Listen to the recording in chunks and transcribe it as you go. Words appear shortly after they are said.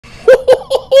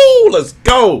Let's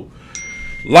go.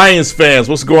 Lions fans,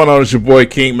 what's going on? It's your boy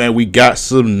King, man. We got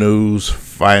some news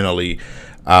finally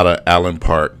out of Allen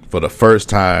Park. For the first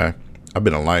time, I've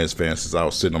been a Lions fan since I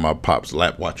was sitting on my pop's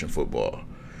lap watching football.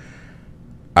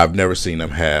 I've never seen them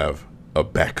have a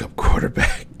backup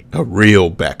quarterback, a real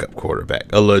backup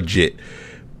quarterback, a legit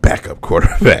backup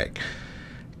quarterback.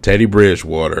 Teddy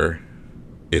Bridgewater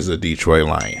is a Detroit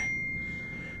Lion.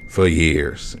 For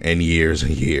years and years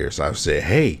and years, I've said,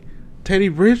 hey, Teddy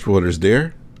Bridgewater's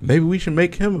there. Maybe we should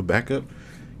make him a backup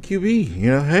QB.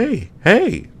 You know,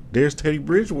 hey, there's Teddy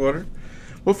Bridgewater.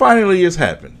 Well, finally it's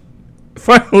happened.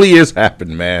 Finally it's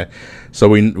happened, man. So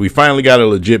we finally got a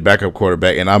legit backup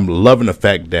quarterback, and I'm loving the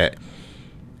fact that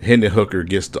Hendon Hooker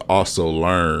gets to also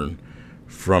learn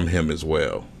from him as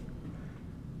well.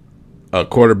 A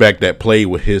quarterback that played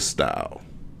with his style.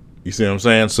 You see what I'm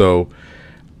saying? So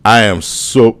I am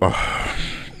so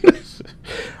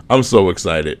I'm so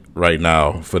excited right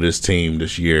now for this team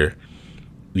this year,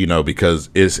 you know, because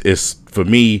it's for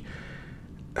me,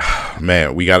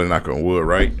 man, we got to knock on wood,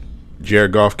 right?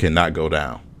 Jared Goff cannot go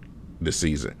down this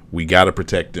season. We got to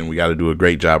protect him. We got to do a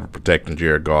great job of protecting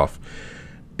Jared Goff.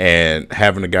 And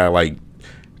having a guy like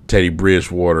Teddy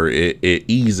Bridgewater, it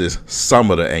eases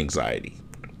some of the anxiety.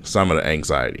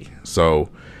 So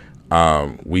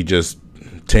we just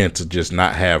tend to just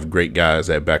not have great guys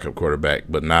at backup quarterback,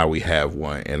 but now we have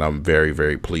one, and I'm very,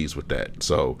 very pleased with that.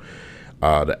 So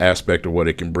the aspect of what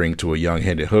it can bring to a young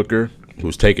Hendon Hooker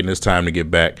who's taking this time to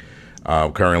get back,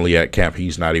 currently at camp,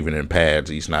 he's not even in pads.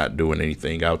 He's not doing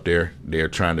anything out there. They're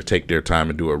trying to take their time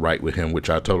and do it right with him, which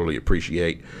I totally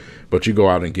appreciate. But you go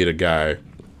out and get a guy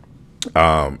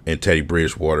in Teddy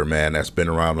Bridgewater, man, that's been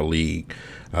around the league,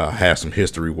 has some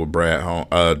history with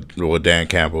with Dan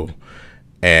Campbell,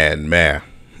 and man,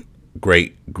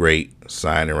 great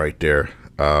signing right there.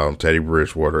 Teddy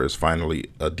Bridgewater is finally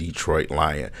a Detroit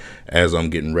Lion as I'm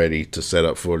getting ready to set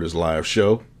up for this live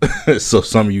show. So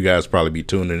some of you guys probably be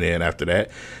tuning in after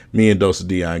that. Me and Dose of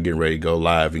Dion getting ready to go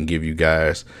live and give you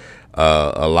guys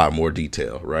a lot more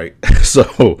detail, right?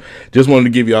 So just wanted to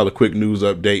give you all a quick news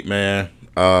update, man.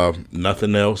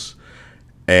 Nothing else.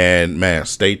 And man,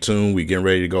 stay tuned. We getting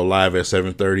ready to go live at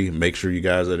 7:30. Make sure you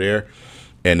guys are there.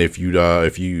 And if you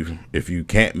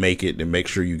can't make it, then make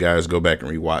sure you guys go back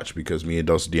and rewatch, because me and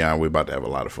Dose Dion, we're about to have a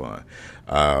lot of fun.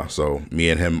 So me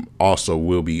and him also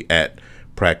will be at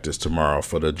practice tomorrow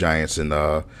for the Giants and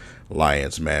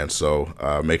Lions, man.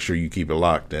 So make sure you keep it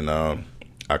locked, and I'll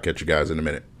catch you guys in a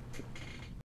minute.